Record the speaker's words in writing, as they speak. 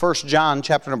1 John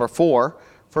chapter number 4.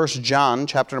 1 John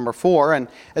chapter number 4. And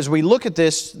as we look at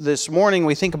this morning,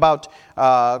 we think about,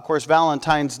 of course,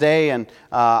 Valentine's Day, and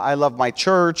I love my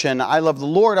church, and I love the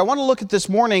Lord. I want to look at this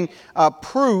morning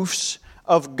proofs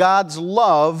of God's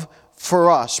love for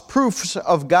us. Proofs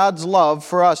of God's love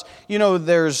for us. You know,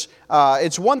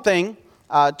 it's one thing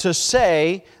to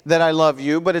say that I love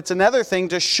you, but it's another thing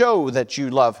to show that you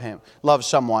love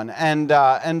someone.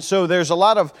 And so there's a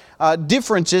lot of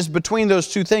differences between those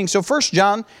two things. So 1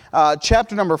 John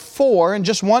chapter number 4, and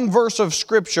just one verse of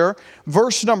Scripture,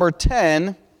 verse number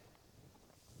 10,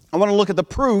 I want to look at the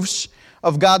proofs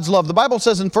of God's love. The Bible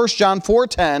says in 1 John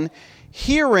 4:10,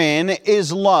 "Herein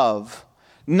is love,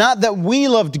 not that we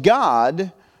loved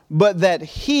God, but that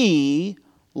He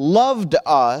loved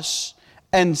us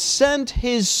and sent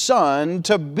His Son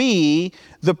to be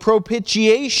the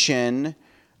propitiation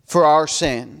for our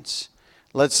sins."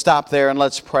 Let's stop there and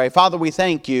let's pray. Father, we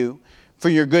thank you for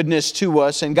your goodness to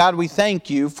us. And God, we thank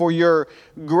you for your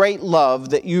great love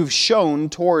that you've shown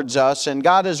towards us. And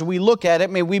God, as we look at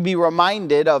it, may we be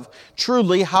reminded of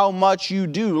truly how much you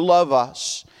do love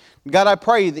us. God, I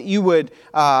pray that you would,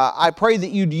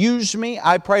 you'd use me.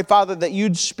 I pray, Father, that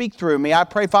you'd speak through me. I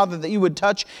pray, Father, that you would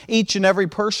touch each and every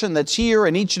person that's here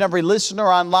and each and every listener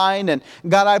online. And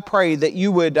God, I pray that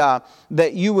you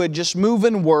would just move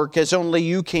and work as only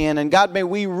you can. And God, may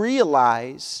we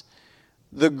realize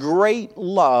the great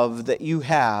love that you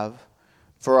have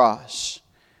for us.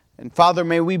 And Father,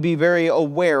 may we be very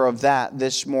aware of that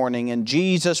this morning. In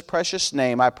Jesus' precious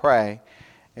name I pray.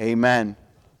 Amen.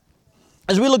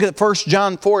 As we look at 1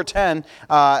 John 4:10,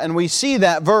 and we see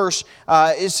that verse,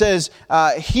 it says,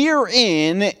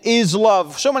 "Herein is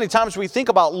love." So many times we think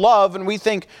about love and we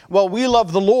think, well, we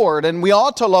love the Lord and we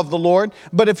ought to love the Lord.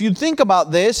 But if you think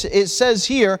about this, it says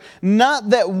here,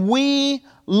 not that we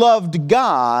loved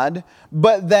God,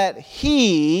 but that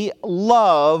He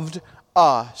loved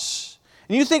us.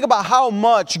 And you think about how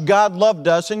much God loved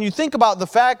us, and you think about the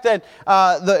fact that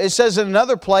it says in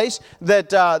another place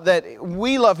that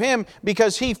we love Him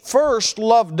because He first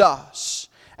loved us.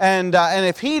 And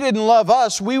if He didn't love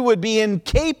us, we would be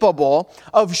incapable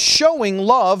of showing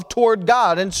love toward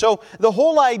God. And so the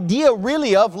whole idea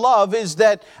really of love is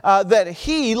that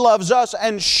He loves us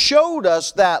and showed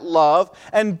us that love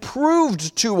and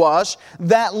proved to us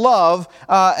that love.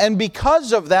 And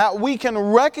because of that, we can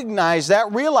recognize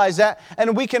that, realize that,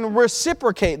 and we can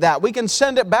reciprocate that. We can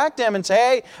send it back to Him and say,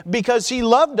 hey, because He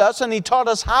loved us and He taught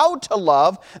us how to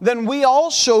love, then we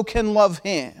also can love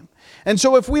Him. And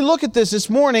so if we look at this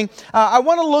morning, I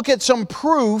want to look at some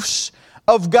proofs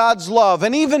of God's love.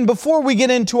 And even before we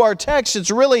get into our text, it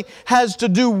really has to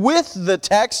do with the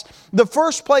text. The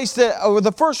first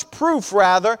proof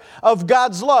of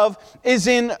God's love is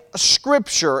in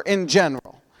Scripture in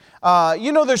general.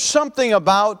 There's something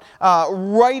about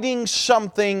writing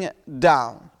something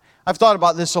down. I've thought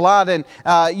about this a lot, and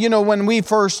when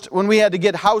we had to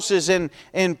get houses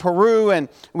in Peru, and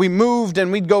we moved,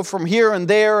 and we'd go from here and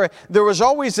there was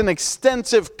always an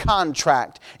extensive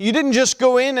contract. You didn't just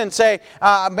go in and say,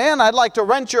 man, I'd like to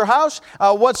rent your house.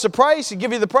 What's the price? He'd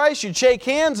give you the price. You'd shake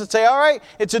hands and say, all right,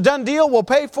 it's a done deal. We'll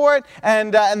pay for it,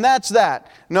 and that's that.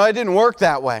 No, it didn't work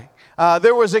that way.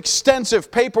 There was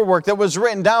extensive paperwork that was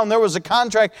written down. There was a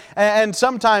contract, and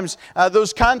sometimes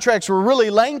those contracts were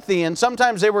really lengthy, and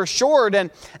sometimes they were short,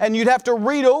 and you'd have to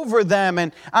read over them.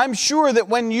 And I'm sure that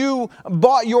when you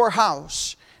bought your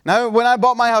house, now when I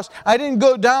bought my house, I didn't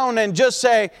go down and just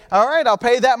say, all right, I'll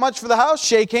pay that much for the house,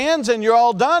 shake hands, and you're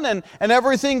all done, and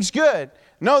everything's good.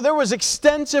 No, there was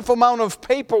extensive amount of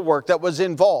paperwork that was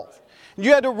involved.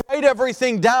 You had to write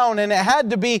everything down, and it had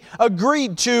to be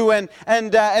agreed to. And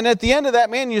at the end of that,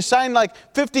 man, you sign like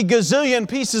 50 gazillion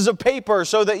pieces of paper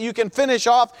so that you can finish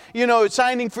off,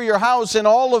 signing for your house and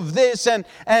all of this. And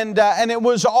it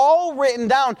was all written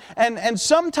down. And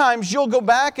sometimes you'll go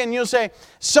back and you'll say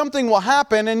something will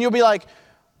happen, and you'll be like,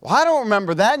 well, I don't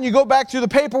remember that. And you go back through the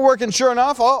paperwork, and sure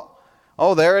enough,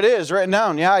 oh, there it is, written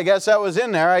down. Yeah, I guess that was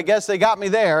in there. I guess they got me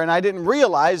there, and I didn't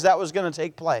realize that was going to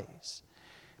take place.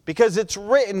 Because it's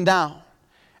written down.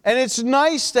 And it's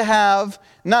nice to have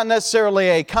not necessarily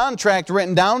a contract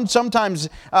written down. Sometimes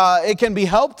it can be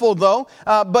helpful though.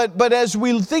 But as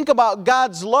we think about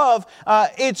God's love,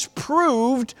 it's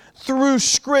proved through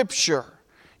Scripture.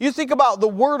 You think about the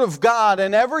Word of God,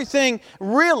 and everything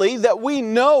really that we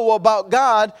know about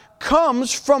God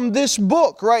comes from this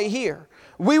book right here.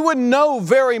 We wouldn't know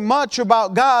very much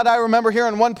about God. I remember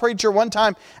hearing one preacher one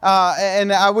time,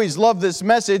 and I always love this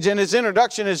message, and his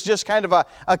introduction is just kind of a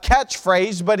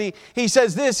catchphrase, but he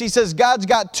says this, he says, God's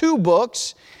got two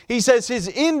books. He says his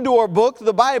indoor book,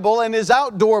 the Bible, and his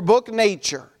outdoor book,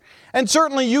 nature. And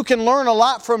certainly you can learn a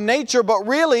lot from nature, but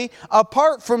really,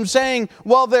 apart from saying,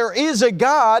 well, there is a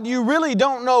God, you really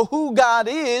don't know who God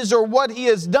is or what He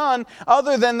has done,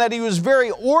 other than that He was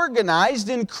very organized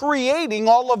in creating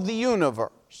all of the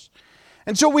universe.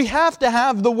 And so we have to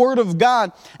have the Word of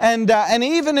God. And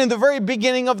even in the very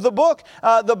beginning of the book,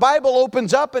 the Bible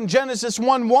opens up in Genesis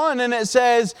 1:1 and it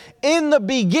says, in the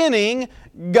beginning,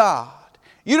 God.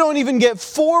 You don't even get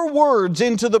 4 words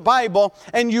into the Bible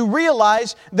and you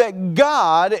realize that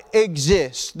God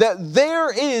exists, that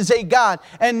there is a God.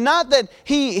 And not that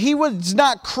He was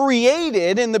not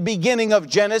created in the beginning of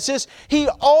Genesis. He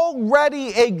already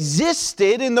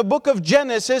existed in the book of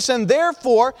Genesis, and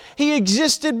therefore He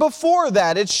existed before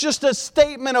that. It's just a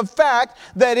statement of fact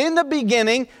that in the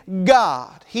beginning,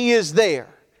 God, He is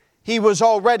there. He was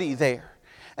already there.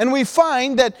 And we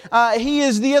find that He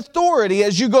is the authority.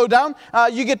 As you go down,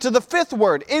 you get to the 5th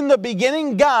word. In the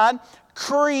beginning, God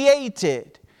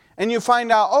created. And you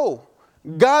find out, oh,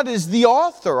 God is the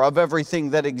author of everything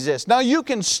that exists. Now you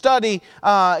can study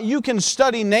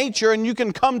nature and you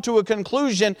can come to a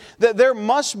conclusion that there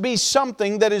must be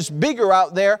something that is bigger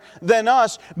out there than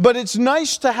us. But it's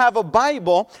nice to have a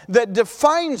Bible that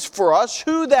defines for us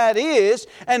who that is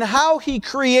and how He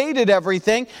created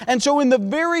everything. And so in the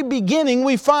very beginning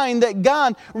we find that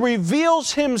God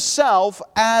reveals Himself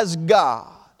as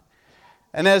God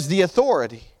and as the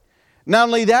authority. Not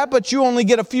only that, but you only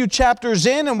get a few chapters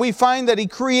in and we find that He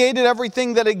created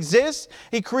everything that exists.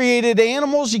 He created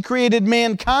animals, He created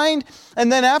mankind.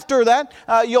 And then after that,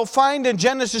 you'll find in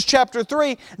Genesis chapter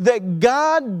 3 that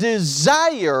God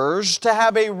desires to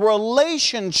have a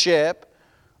relationship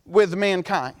with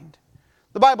mankind.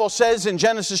 The Bible says in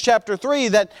Genesis chapter 3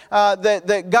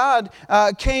 that God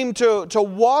came to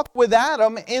walk with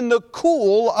Adam in the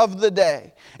cool of the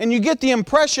day. And you get the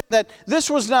impression that this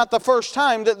was not the first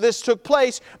time that this took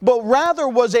place, but rather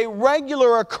was a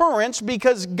regular occurrence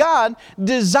because God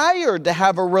desired to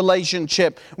have a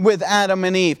relationship with Adam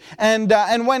and Eve.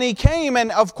 And when He came,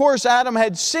 and of course Adam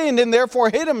had sinned and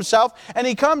therefore hid himself, and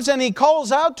He comes and He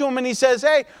calls out to him and He says,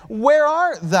 hey, where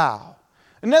art thou?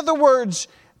 In other words,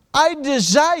 I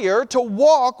desire to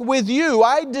walk with you.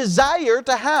 I desire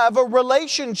to have a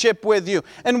relationship with you.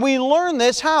 And we learn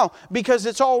this how? Because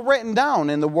it's all written down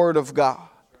in the Word of God.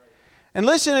 And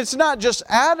listen, it's not just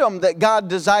Adam that God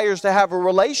desires to have a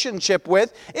relationship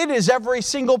with. It is every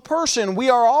single person. We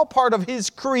are all part of His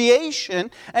creation,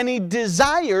 and He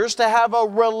desires to have a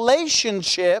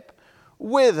relationship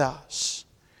with us.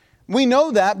 We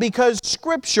know that because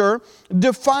Scripture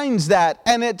defines that,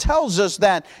 and it tells us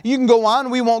that. You can go on.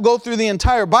 We won't go through the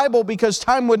entire Bible because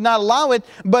time would not allow it,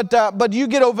 but you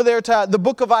get over there to the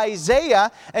book of Isaiah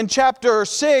and chapter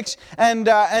 6, and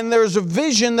there's a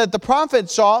vision that the prophet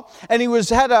saw, and he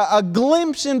had a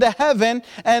glimpse into heaven,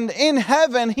 and in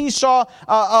heaven he saw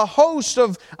a host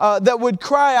of that would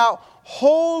cry out,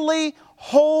 "Holy,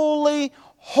 holy,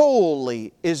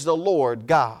 holy is the Lord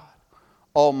God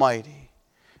Almighty."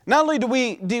 Not only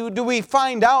do we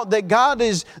find out that God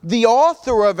is the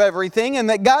author of everything and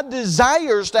that God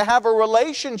desires to have a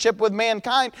relationship with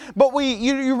mankind, but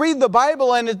you read the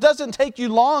Bible and it doesn't take you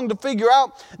long to figure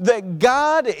out that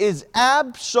God is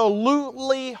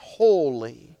absolutely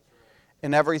holy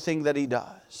in everything that He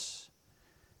does.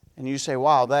 And you say,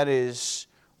 wow, that is,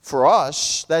 for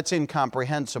us, that's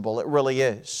incomprehensible. It really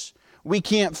is. We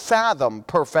can't fathom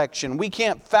perfection. We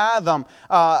can't fathom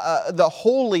the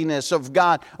holiness of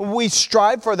God. We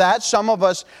strive for that. Some of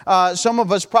us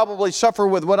probably suffer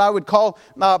with what I would call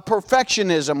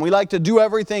perfectionism. We like to do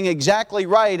everything exactly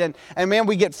right, and man,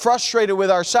 we get frustrated with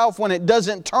ourselves when it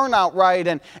doesn't turn out right,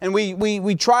 and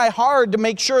we try hard to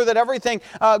make sure that everything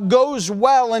goes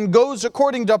well and goes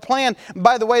according to plan.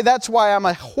 By the way, that's why I'm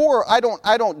a horror. I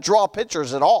don't draw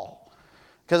pictures at all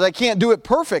because I can't do it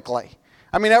perfectly.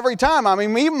 I mean, every time,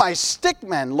 even my stick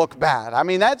men look bad.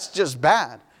 That's just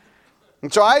bad.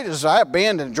 And so I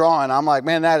abandoned drawing. I'm like,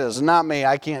 man, that is not me.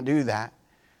 I can't do that.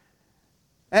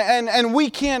 And we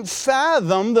can't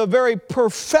fathom the very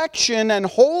perfection and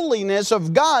holiness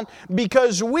of God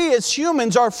because we as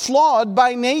humans are flawed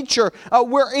by nature.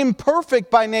 We're imperfect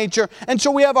by nature. And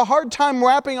so we have a hard time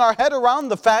wrapping our head around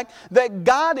the fact that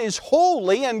God is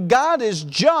holy and God is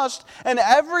just and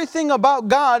everything about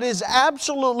God is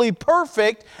absolutely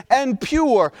perfect and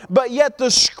pure. But yet the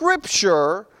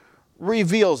Scripture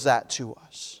reveals that to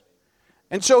us.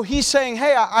 And so He's saying,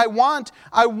 hey, I want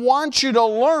you to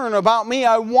learn about me.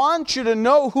 I want you to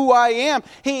know who I am.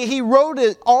 He wrote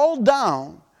it all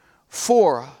down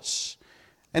for us.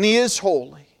 And He is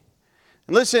holy.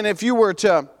 And listen, if you were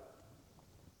to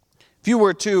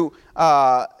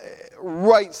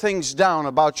write things down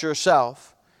about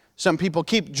yourself, Some people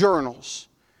keep journals.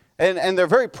 And they're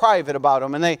very private about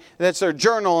them, and that's their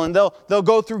journal, and they'll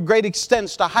go through great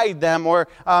extents to hide them or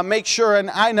make sure. And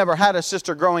I never had a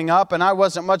sister growing up, and I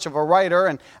wasn't much of a writer,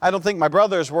 and I don't think my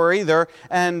brothers were either.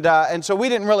 And so we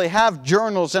didn't really have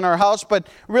journals in our house. But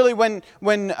really, when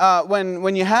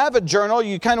you have a journal,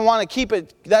 you kind of want to keep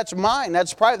it. That's mine.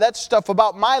 That's private. That's stuff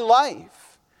about my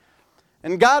life.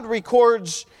 And God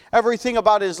records everything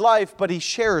about His life, but He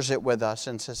shares it with us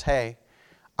and says, "Hey,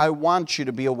 I want you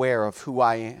to be aware of who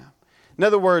I am." In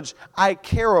other words, I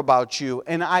care about you,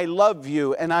 and I love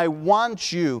you, and I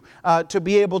want you to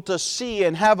be able to see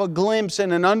and have a glimpse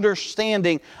and an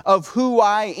understanding of who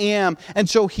I am. And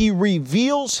so He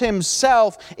reveals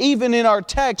Himself, even in our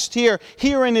text here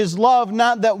in His love,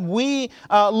 not that we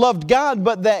loved God,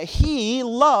 but that He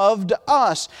loved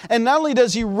us. And not only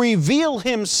does He reveal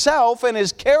Himself and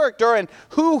His character and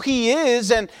who He is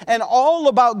and all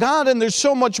about God, and there's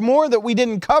so much more that we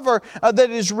didn't cover that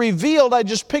is revealed. I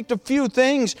just picked a few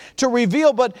things to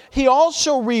reveal, but He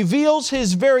also reveals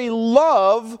His very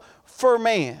love for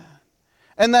man.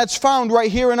 And that's found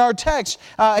right here in our text.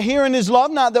 Here in His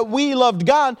love, not that we loved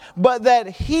God, but that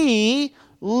He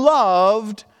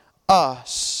loved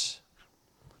us.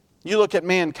 You look at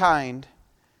mankind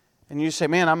and you say,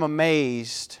 man, I'm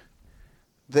amazed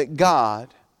that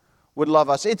God would love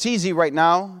us. It's easy right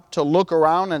now to look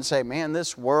around and say, man,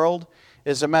 this world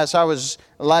is a mess.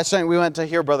 Last night we went to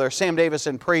hear Brother Sam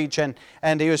Davison preach, and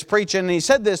he was preaching, and he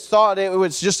said this thought. It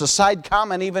was just a side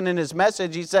comment even in his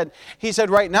message. He said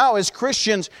right now as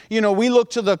Christians, we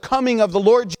look to the coming of the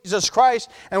Lord Jesus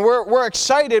Christ, and we're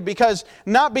excited because,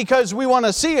 not because we want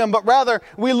to see Him, but rather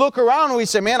we look around and we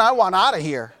say, man, I want out of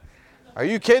here. Are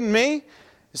you kidding me?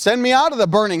 Send me out of the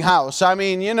burning house. I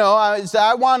mean,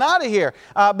 I want out of here.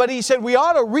 But he said we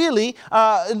ought to really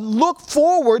look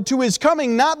forward to His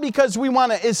coming, not because we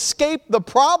want to escape the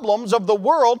problems of the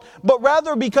world, but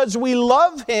rather because we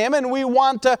love Him and we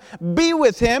want to be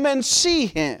with Him and see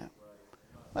Him.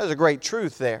 There's a great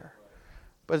truth there.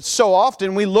 But so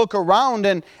often we look around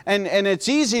and it's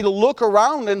easy to look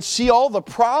around and see all the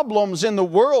problems in the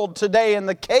world today and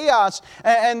the chaos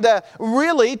and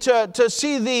really to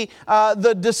see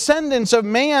the descendants of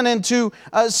man into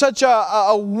such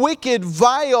a wicked,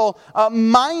 vile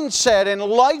mindset and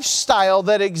lifestyle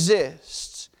that exists.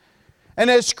 And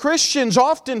as Christians,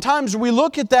 oftentimes we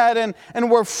look at that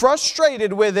and we're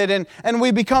frustrated with it and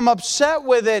we become upset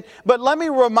with it. But let me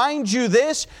remind you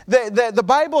this, that the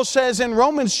Bible says in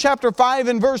Romans chapter 5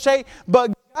 and verse 8,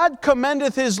 "But God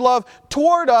commendeth His love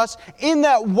toward us in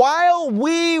that while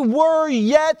we were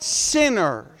yet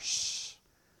sinners,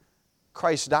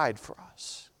 Christ died for us."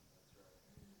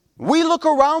 We look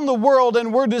around the world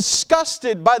and we're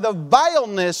disgusted by the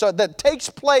vileness that takes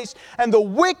place and the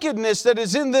wickedness that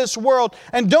is in this world.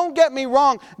 And don't get me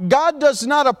wrong, God does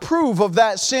not approve of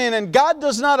that sin, and God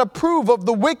does not approve of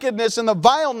the wickedness and the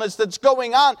vileness that's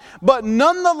going on. But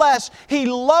nonetheless, He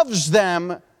loves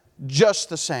them just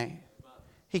the same.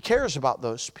 He cares about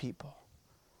those people.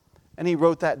 And He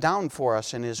wrote that down for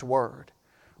us in His Word.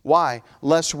 Why?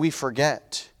 Lest we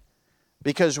forget.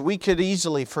 Because we could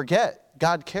easily forget.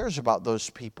 God cares about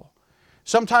those people.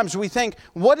 Sometimes we think,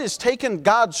 what has taken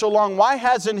God so long? Why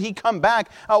hasn't He come back?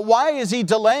 Why is He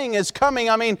delaying His coming?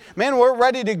 I mean, man, we're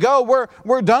ready to go.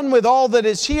 We're done with all that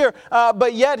is here.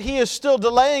 But yet He is still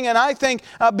delaying. And I think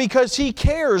because He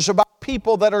cares about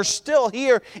people that are still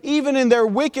here, even in their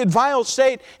wicked, vile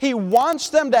state, He wants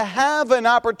them to have an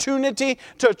opportunity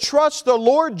to trust the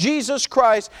Lord Jesus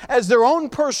Christ as their own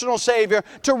personal Savior,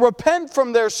 to repent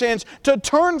from their sins, to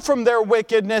turn from their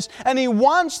wickedness, and He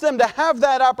wants them to have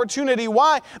that opportunity.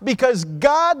 Why? Because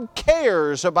God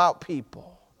cares about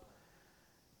people.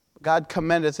 God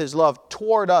commendeth His love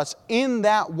toward us in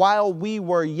that while we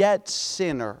were yet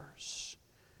sinners.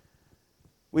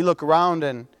 We look around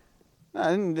and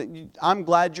I'm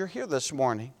glad you're here this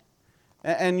morning.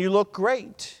 And you look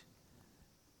great.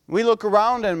 We look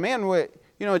around and man,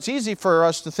 it's easy for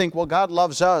us to think, well, God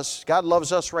loves us. God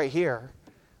loves us right here.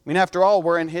 I mean, after all,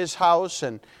 we're in His house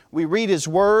and we read His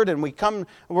Word and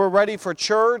we're ready for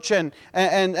church and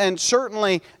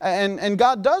certainly, and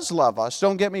God does love us,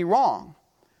 don't get me wrong.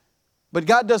 But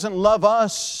God doesn't love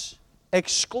us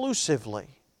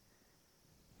exclusively.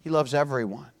 He loves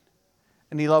everyone.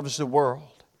 And He loves the world.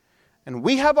 And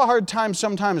we have a hard time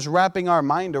sometimes wrapping our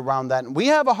mind around that. And we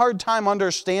have a hard time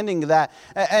understanding that.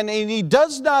 And He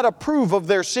does not approve of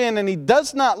their sin, and He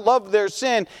does not love their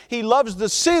sin. He loves the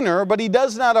sinner, but He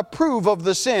does not approve of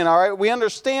the sin. All right, we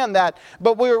understand that.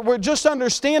 But we're just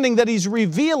understanding that He's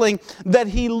revealing that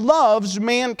He loves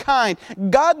mankind.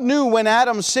 God knew when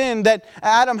Adam sinned that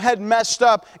Adam had messed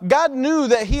up. God knew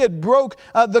that he had broke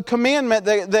the commandment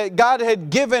that God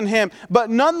had given him. But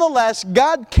nonetheless,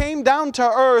 God came down to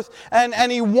earth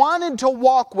and He wanted to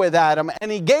walk with Adam,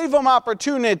 and He gave him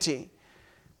opportunity.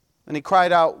 And He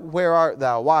cried out, "Where art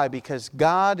thou?" Why? Because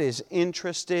God is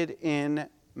interested in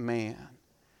man.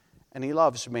 And He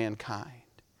loves mankind.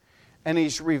 And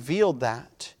He's revealed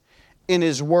that in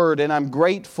His Word. And I'm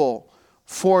grateful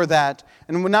for that.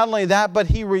 And not only that, but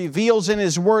He reveals in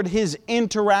His Word His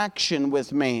interaction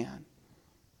with man.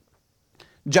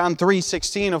 John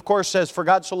 3:16, of course, says, "For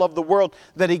God so loved the world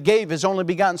that He gave His only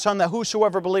begotten Son, that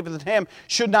whosoever believeth in Him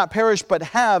should not perish but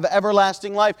have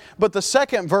everlasting life." But the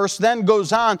second verse then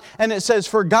goes on and it says,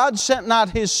 "For God sent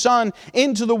not His Son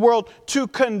into the world to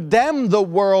condemn the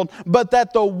world, but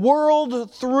that the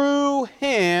world through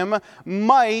Him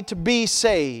might be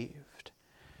saved."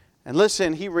 And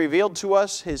listen, He revealed to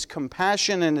us His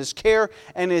compassion and His care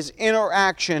and His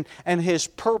interaction and His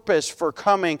purpose for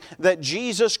coming, that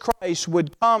Jesus Christ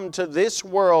would come to this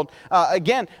world,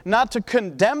 again, not to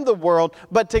condemn the world,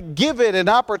 but to give it an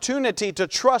opportunity to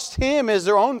trust Him as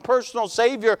their own personal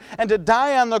Savior and to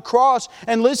die on the cross.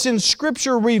 And listen,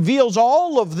 Scripture reveals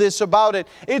all of this about it.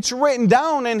 It's written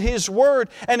down in His Word,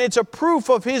 and it's a proof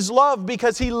of His love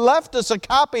because He left us a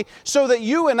copy so that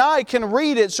you and I can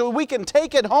read it, so we can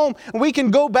take it home. We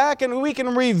can go back and we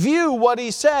can review what He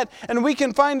said, and we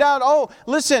can find out, oh,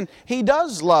 listen, He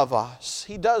does love us.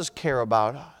 He does care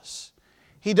about us.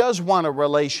 He does want a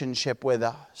relationship with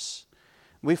us.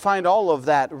 We find all of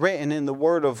that written in the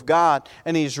Word of God,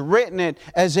 and He's written it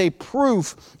as a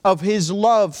proof of His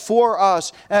love for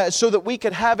us so that we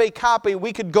could have a copy.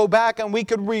 We could go back and we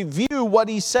could review what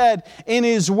He said in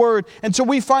His Word. And so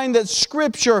we find that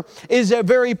Scripture is a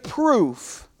very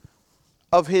proof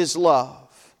of His love.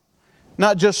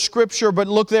 Not just Scripture, but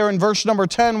look there in verse number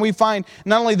 10, we find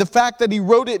not only the fact that He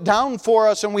wrote it down for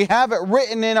us and we have it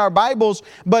written in our Bibles,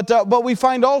 but we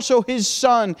find also His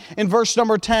Son in verse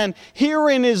number 10.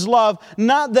 "Herein is love,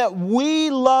 not that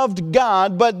we loved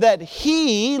God, but that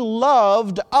He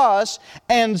loved us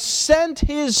and sent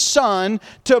His Son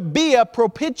to be a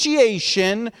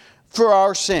propitiation for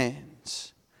our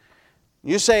sins."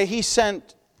 You say He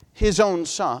sent His own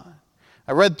Son.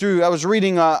 I was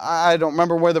reading, I don't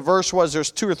remember where the verse was,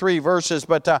 there's 2 or 3 verses,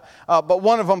 but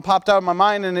one of them popped out of my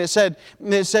mind, and it said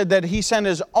that He sent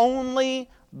His only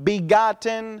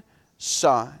begotten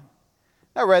Son.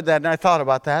 I read that and I thought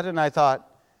about that, and I thought,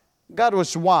 God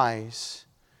was wise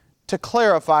to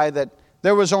clarify that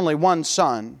there was only one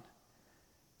Son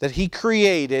that He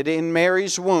created in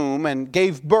Mary's womb and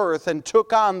gave birth and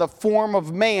took on the form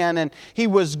of man. And He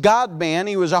was God-man.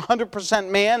 He was 100%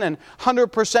 man and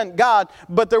 100% God.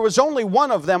 But there was only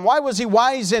one of them. Why was He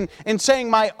wise in saying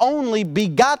my only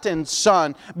begotten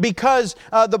Son? Because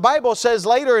the Bible says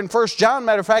later in 1 John,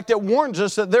 matter of fact, it warns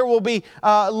us that there will be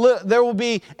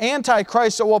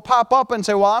antichrists that will pop up and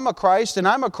say, well, I'm a Christ, and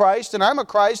I'm a Christ, and I'm a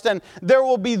Christ. And there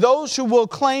will be those who will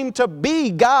claim to be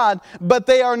God, but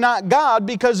they are not God,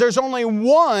 because there's only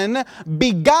one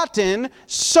begotten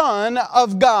Son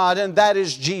of God, and that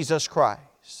is Jesus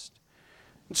Christ.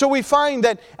 So we find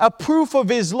that a proof of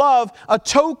His love, a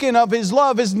token of His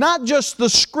love, is not just the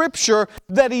Scripture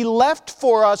that He left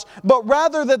for us, but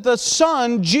rather that the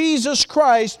Son, Jesus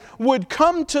Christ, would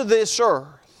come to this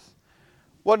earth.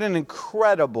 What an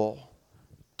incredible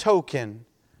token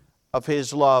of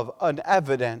His love, an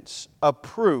evidence, a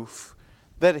proof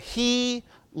that He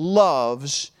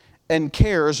loves and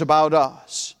cares about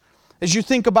us. As you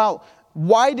think about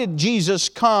why did Jesus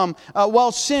come?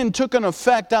 Well, sin took an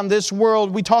effect on this world.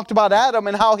 We talked about Adam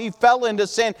and how he fell into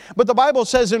sin. But the Bible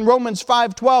says in Romans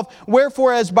 5:12,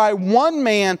 "Wherefore as by one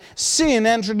man sin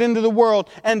entered into the world,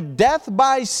 and death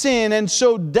by sin, and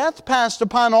so death passed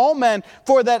upon all men,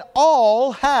 for that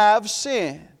all have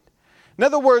sinned." In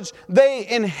other words, they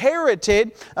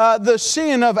inherited the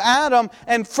sin of Adam,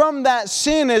 and from that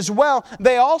sin as well,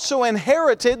 they also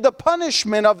inherited the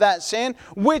punishment of that sin,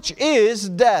 which is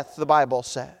death, the Bible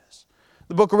says.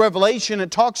 The book of Revelation,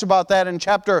 it talks about that in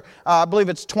chapter, I believe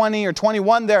it's 20 or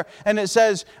 21 there, and it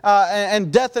says,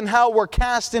 and death and hell were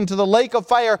cast into the lake of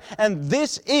fire, and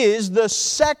this is the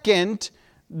second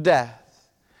death.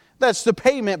 That's the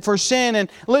payment for sin. And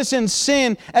listen,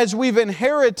 sin, as we've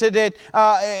inherited it,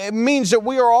 it means that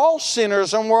we are all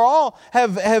sinners and we're all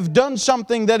have done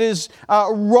something that is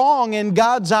wrong in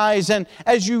God's eyes. And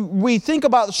as we think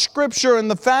about Scripture and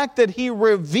the fact that He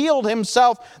revealed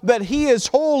Himself, that He is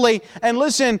holy, and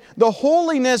listen, the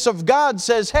holiness of God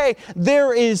says, hey,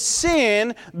 there is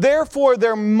sin, therefore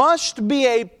there must be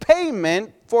a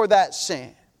payment for that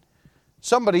sin.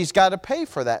 Somebody's got to pay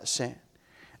for that sin.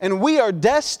 And we are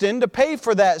destined to pay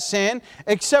for that sin,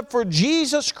 except for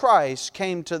Jesus Christ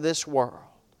came to this world.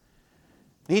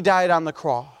 He died on the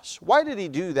cross. Why did He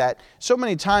do that? So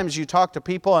many times you talk to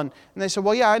people and they say,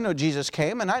 well, yeah, I know Jesus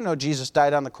came and I know Jesus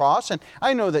died on the cross and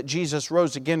I know that Jesus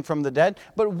rose again from the dead,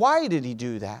 but why did He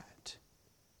do that?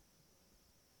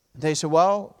 They say,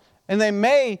 well, and they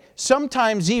may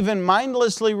sometimes even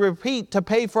mindlessly repeat to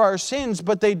pay for our sins,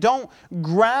 but they don't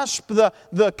grasp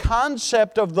the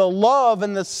concept of the love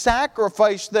and the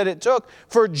sacrifice that it took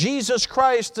for Jesus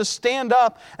Christ to stand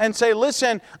up and say,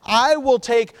 listen, I will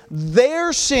take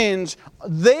their sins,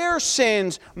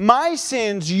 my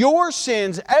sins, your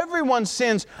sins, everyone's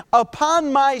sins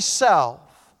upon myself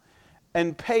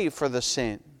and pay for the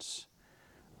sins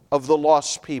of the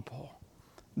lost people.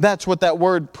 That's what that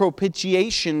word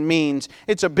propitiation means.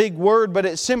 It's a big word, but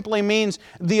it simply means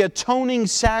the atoning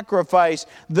sacrifice,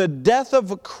 the death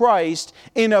of Christ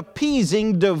in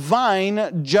appeasing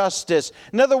divine justice.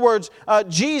 In other words,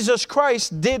 Jesus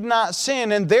Christ did not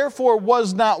sin and therefore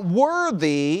was not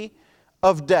worthy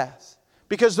of death.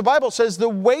 Because the Bible says the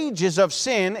wages of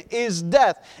sin is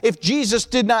death. If Jesus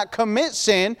did not commit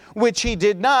sin, which He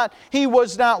did not, He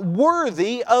was not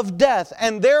worthy of death,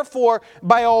 and therefore,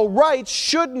 by all rights,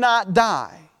 should not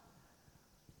die.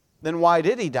 Then why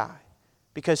did He die?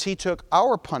 Because He took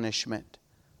our punishment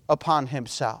upon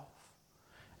Himself.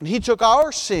 And He took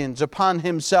our sins upon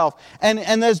Himself. And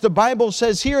as the Bible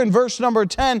says here in verse number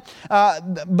 10,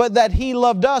 but that He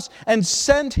loved us and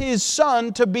sent His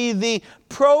Son to be the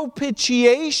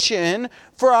propitiation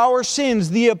for our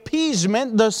sins, the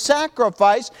appeasement, the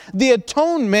sacrifice, the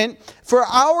atonement for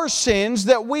our sins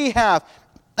that we have.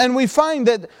 And we find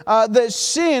that that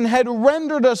sin had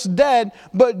rendered us dead,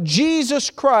 but Jesus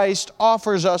Christ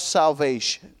offers us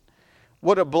salvation.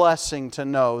 What a blessing to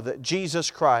know that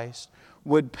Jesus Christ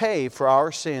would pay for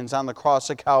our sins on the cross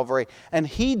of Calvary, and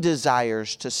He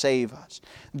desires to save us.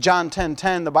 John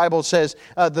 10:10, the Bible says,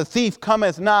 the thief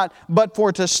cometh not but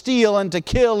for to steal and to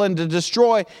kill and to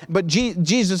destroy. But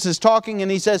Jesus is talking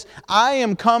and He says, I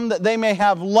am come that they may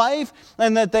have life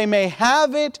and that they may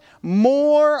have it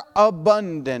more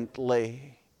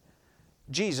abundantly.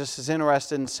 Jesus is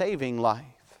interested in saving life.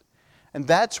 And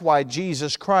that's why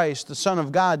Jesus Christ, the Son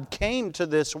of God, came to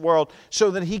this world so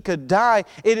that He could die.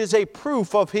 It is a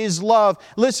proof of His love.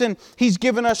 Listen, He's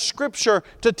given us Scripture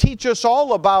to teach us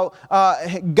all about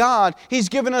God. He's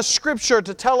given us Scripture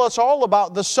to tell us all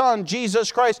about the Son,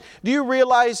 Jesus Christ. Do you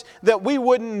realize that we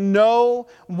wouldn't know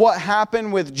what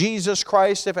happened with Jesus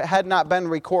Christ if it had not been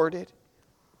recorded?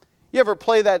 You ever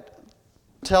play that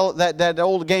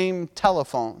old game,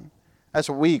 telephone? That's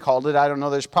what we called it. I don't know,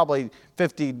 there's probably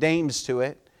 50 names to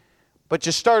it. But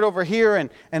you start over here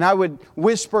and I would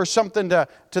whisper something to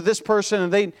this person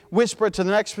and they'd whisper it to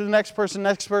the next person,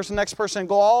 and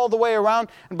go all the way around.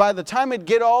 And by the time it'd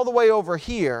get all the way over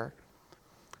here,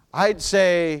 I'd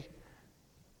say,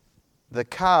 the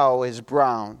cow is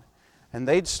brown. And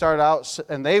they'd start out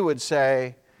and they would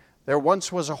say, there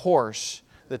once was a horse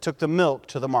that took the milk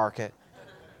to the market.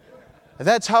 And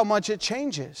that's how much it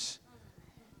changes.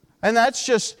 And that's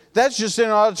just in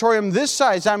an auditorium this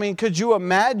size. I mean, could you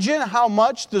imagine how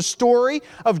much the story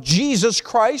of Jesus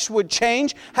Christ would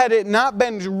change had it not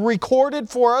been recorded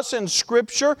for us in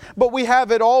Scripture? But we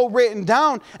have it all written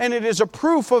down, and it is a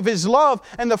proof of His love.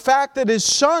 And the fact that His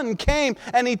Son came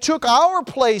and He took our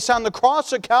place on the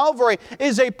cross of Calvary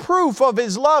is a proof of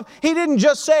His love. He didn't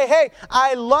just say, hey,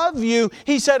 I love you.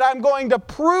 He said, I'm going to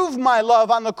prove my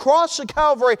love on the cross of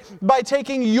Calvary by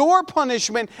taking your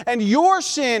punishment and your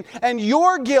sin and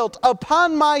your guilt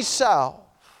upon myself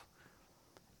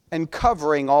and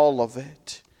covering all of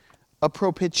it. A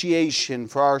propitiation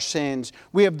for our sins.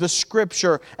 We have the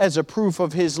Scripture as a proof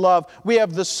of His love. We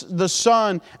have the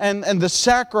Son and the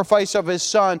sacrifice of His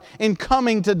Son in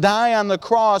coming to die on the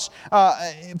cross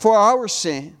for our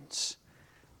sins.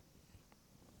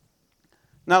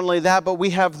 Not only that, but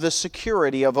we have the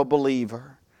security of a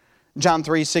believer. John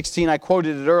 3:16, I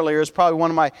quoted it earlier, is probably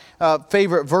one of my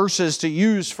favorite verses to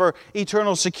use for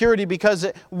eternal security because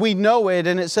we know it.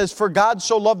 And it says, for God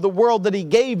so loved the world that He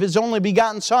gave His only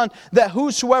begotten Son, that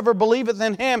whosoever believeth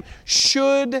in Him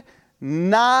should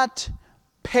not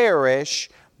perish,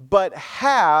 but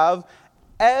have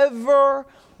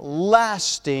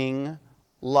everlasting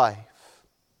life.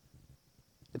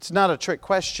 It's not a trick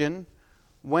question.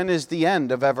 When is the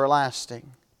end of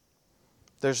everlasting?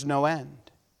 There's no end.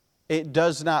 It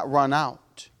does not run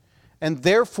out. And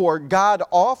therefore, God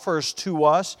offers to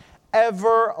us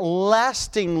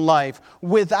everlasting life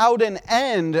without an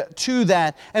end to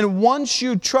that. And once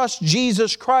you trust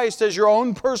Jesus Christ as your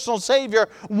own personal Savior,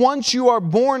 once you are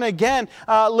born again,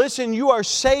 listen, you are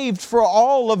saved for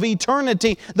all of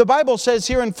eternity. The Bible says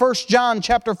here in 1 John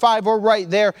chapter 5, or right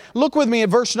there, look with me at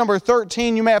verse number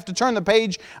 13. You may have to turn the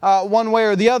page one way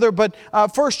or the other, but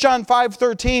 1 John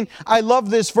 5:13, I love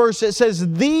this verse. It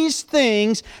says, "These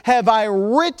things have I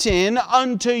written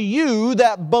unto you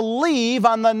that believe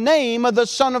on the name of the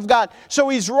Son of God." So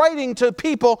he's writing to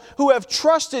people who have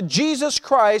trusted Jesus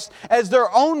Christ as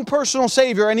their own personal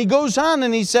Savior. And he goes on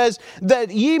and he says, that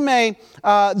ye may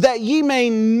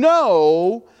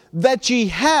know that ye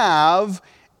have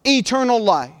eternal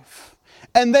life,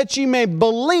 and that ye may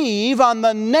believe on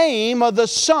the name of the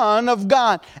Son of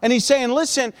God. And he's saying,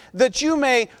 listen, that you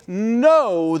may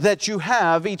know that you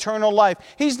have eternal life.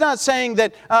 He's not saying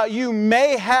that you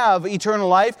may have eternal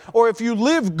life, or if you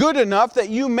live good enough that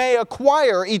you may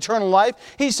acquire eternal life.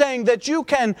 He's saying that you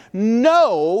can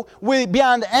know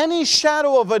beyond any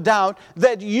shadow of a doubt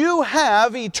that you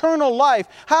have eternal life.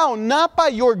 How? Not by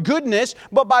your goodness,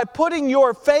 but by putting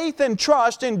your faith and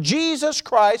trust in Jesus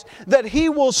Christ, that He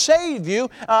will save you.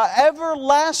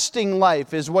 Everlasting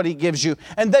life is what He gives you.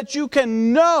 And that you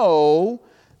can know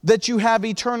that you have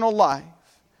eternal life.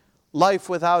 Life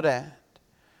without end.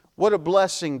 What a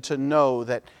blessing to know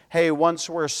that, hey, once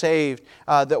we're saved,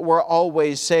 that we're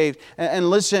always saved.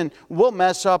 And listen, we'll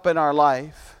mess up in our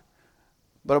life,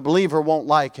 but a believer won't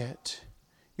like it.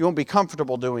 You won't be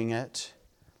comfortable doing it.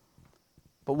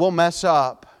 But we'll mess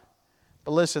up.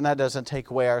 But listen, that doesn't take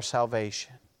away our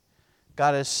salvation.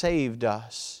 God has saved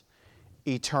us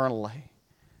eternally.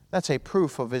 That's a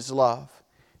proof of His love.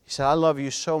 He said, I love you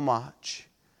so much.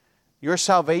 Your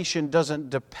salvation doesn't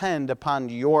depend upon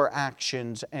your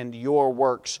actions and your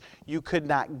works. You could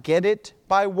not get it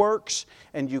by works,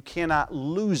 and you cannot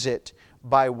lose it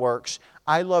by works.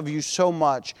 I love you so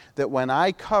much that when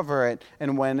I cover it,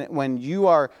 and when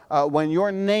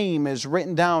your name is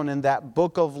written down in that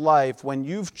book of life, when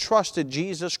you've trusted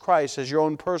Jesus Christ as your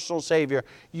own personal Savior,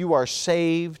 you are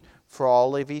saved for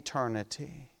all of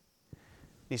eternity.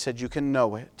 He said, you can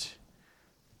know it.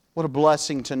 What a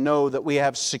blessing to know that we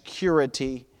have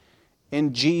security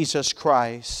in Jesus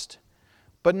Christ.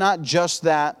 But not just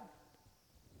that.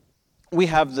 We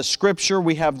have the Scripture,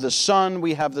 we have the Son,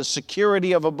 we have the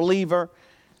security of a believer.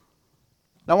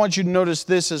 Now I want you to notice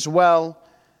this as well.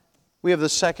 We have the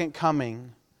second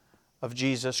coming of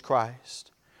Jesus Christ.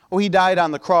 Oh, He died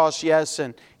on the cross, yes,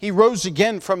 and He rose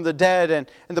again from the dead. And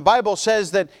the Bible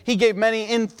says that He gave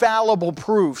many infallible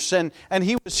proofs. And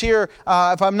He was here,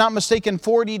 if I'm not mistaken,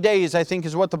 40 days, I think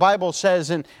is what the Bible says,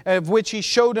 and of which He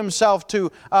showed Himself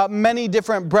to many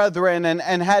different brethren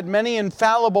and had many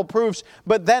infallible proofs.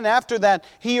 But then after that,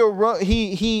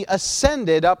 He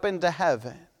ascended up into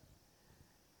heaven.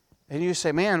 And you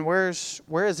say, man, where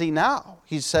is He now?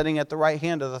 He's sitting at the right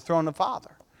hand of the throne of the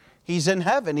Father. He's in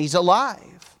heaven. He's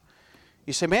alive.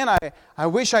 You say, man, I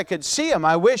wish I could see Him.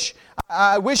 I wish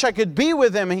I could be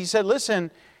with Him. And He said,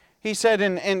 listen, He said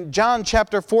in John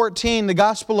chapter 14, the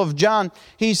Gospel of John,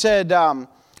 He said,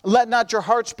 let not your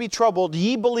hearts be troubled.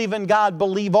 Ye believe in God,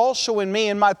 believe also in me.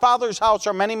 In my Father's house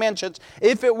are many mansions.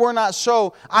 If it were not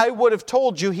so, I would have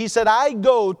told you. He said, I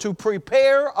go to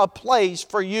prepare a place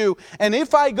for you. And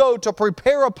if I go to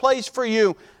prepare a place for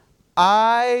you,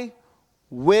 I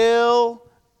will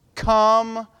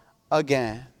come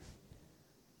again.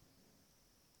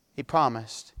 He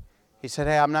promised. He said,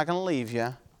 hey, I'm not going to leave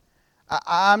you.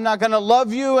 I'm not going to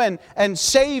love you and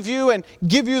save you and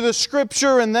give you the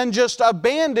Scripture and then just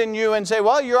abandon you and say,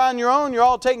 well, you're on your own, you're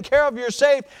all taken care of, you're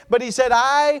saved. But He said,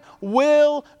 I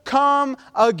will come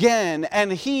again. And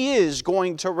He is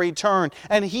going to return.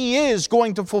 And He is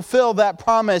going to fulfill that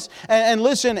promise. And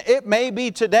listen, it may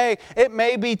be today, it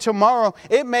may be tomorrow,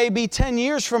 it may be 10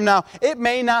 years from now, it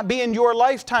may not be in your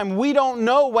lifetime. We don't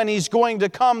know when He's going to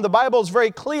come. The Bible is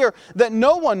very clear that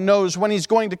no one knows when He's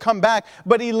going to come back.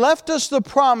 But He left us the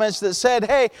promise that said,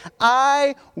 hey,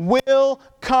 I will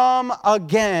come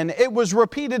again. It was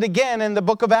repeated again in the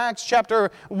book of Acts chapter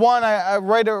 1,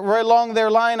 right along their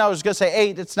line. I was going to say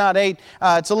 8. It's not 8.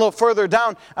 It's a little further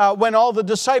down. When all the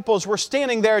disciples were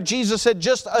standing there, Jesus had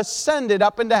just ascended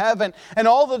up into heaven. And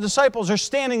all the disciples are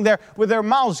standing there with their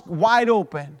mouths wide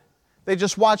open. They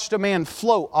just watched a man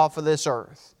float off of this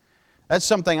earth. That's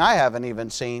something I haven't even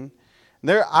seen.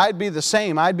 I'd be the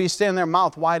same. I'd be standing there,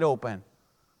 mouth wide open.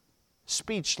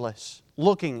 speechless,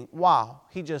 looking, wow,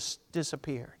 he just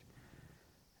disappeared.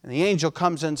 And the angel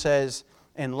comes and says,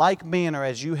 in like manner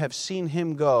as you have seen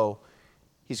him go,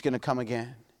 he's going to come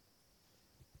again.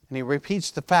 And he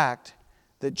repeats the fact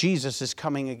that Jesus is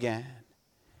coming again.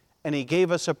 And he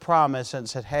gave us a promise and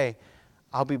said, hey,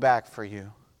 I'll be back for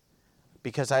you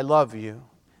because I love you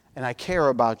and I care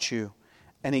about you.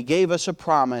 And he gave us a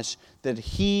promise that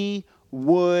he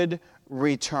would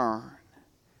return.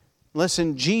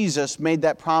 Listen, Jesus made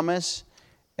that promise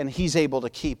and he's able to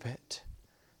keep it.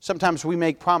 Sometimes we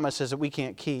make promises that we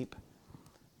can't keep,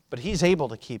 but he's able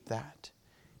to keep that.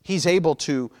 He's able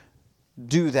to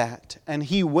do that, and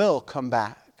he will come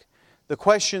back. The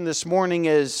question this morning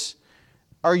is,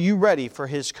 are you ready for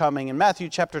his coming? In Matthew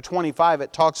chapter 25,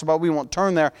 it talks about, we won't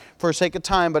turn there for sake of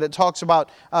time, but it talks about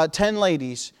 10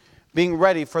 ladies being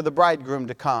ready for the bridegroom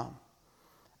to come.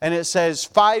 And it says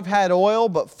 5 had oil,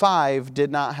 but 5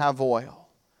 did not have oil.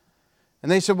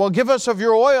 And they said, well, give us of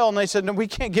your oil. And they said, no, we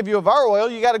can't give you of our oil.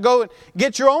 You got to go and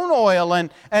get your own oil.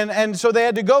 And so they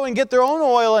had to go and get their own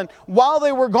oil. And while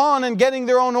they were gone and getting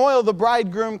their own oil, the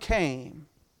bridegroom came.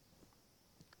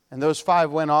 And those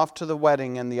 5 went off to the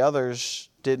wedding and the others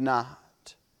did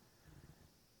not.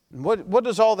 And what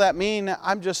does all that mean?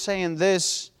 I'm just saying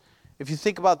this. If you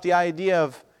think about the idea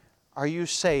of, are you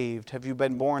saved? Have you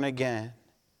been born again?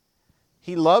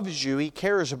 He loves you. He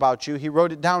cares about you. He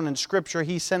wrote it down in Scripture.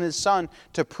 He sent His Son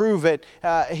to prove it.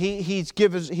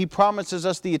 He promises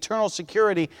us the eternal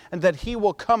security and that He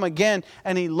will come again.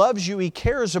 And He loves you. He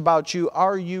cares about you.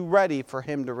 Are you ready for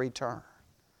Him to return?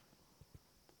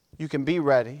 You can be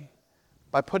ready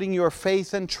by putting your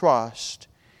faith and trust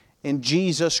in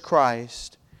Jesus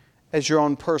Christ as your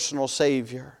own personal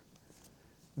Savior.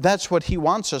 That's what He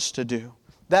wants us to do.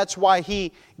 That's why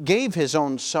He gave His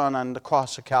own Son on the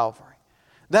cross of Calvary.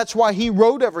 That's why He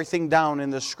wrote everything down in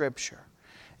the Scripture.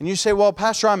 And you say, well,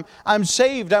 Pastor, I'm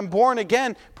saved, I'm born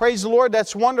again. Praise the Lord,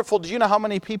 that's wonderful. Do you know how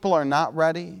many people are not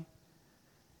ready?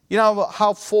 You know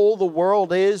how full the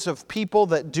world is of people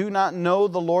that do not know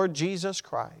the Lord Jesus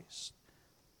Christ?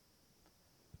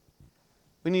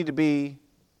 We need to be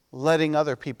letting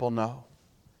other people know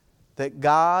that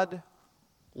God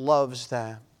loves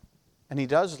them. And He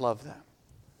does love them.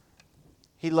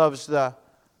 He loves the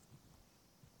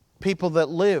people that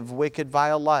live wicked,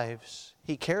 vile lives.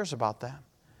 He cares about them.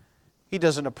 He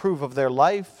doesn't approve of their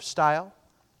lifestyle.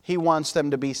 He wants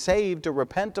them to be saved, to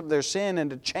repent of their sin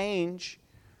and to change.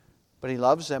 But He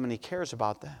loves them and He cares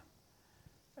about them.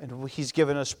 And He's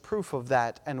given us proof of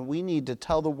that. And we need to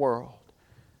tell the world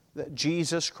that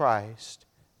Jesus Christ,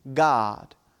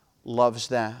 God, loves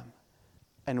them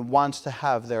and wants to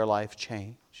have their life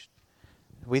changed.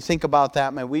 We think about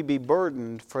that, may we be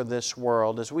burdened for this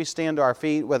world as we stand to our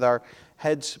feet with our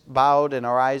heads bowed and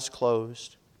our eyes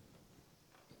closed.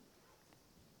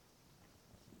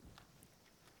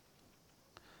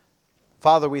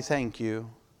 Father, we thank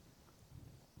You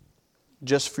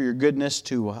just for Your goodness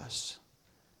to us.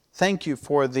 Thank You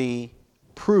for the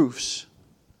proofs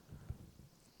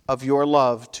of Your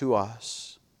love to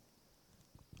us.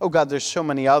 Oh God, there's so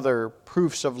many other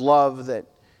proofs of love that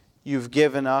You've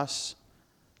given us.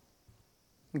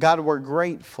 God, we're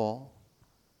grateful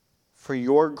for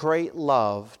Your great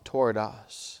love toward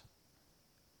us.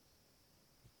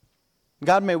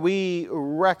 God, may we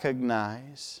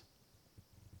recognize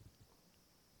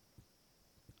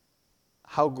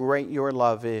how great Your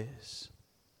love is.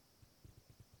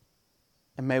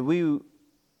 And may we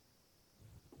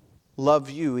love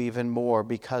You even more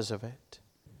because of it.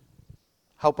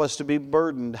 Help us to be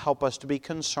burdened. Help us to be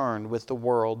concerned with the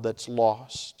world that's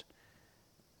lost,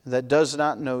 that does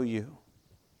not know You.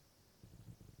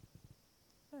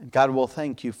 And God will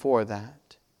thank You for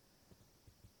that.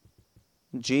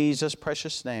 In Jesus'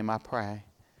 precious name I pray.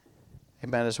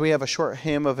 Amen. As we have a short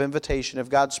hymn of invitation, if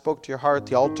God spoke to your heart,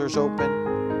 the altar's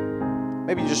open.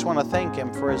 Maybe you just want to thank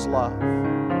Him for His love.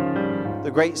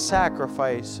 The great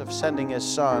sacrifice of sending His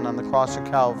Son on the cross of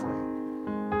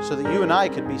Calvary so that you and I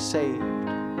could be saved.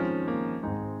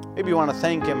 Maybe you want to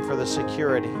thank Him for the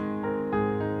security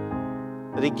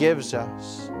that He gives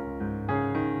us.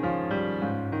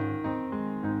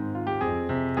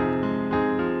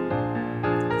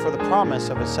 For the promise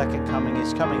of a second coming.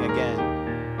 He's coming again.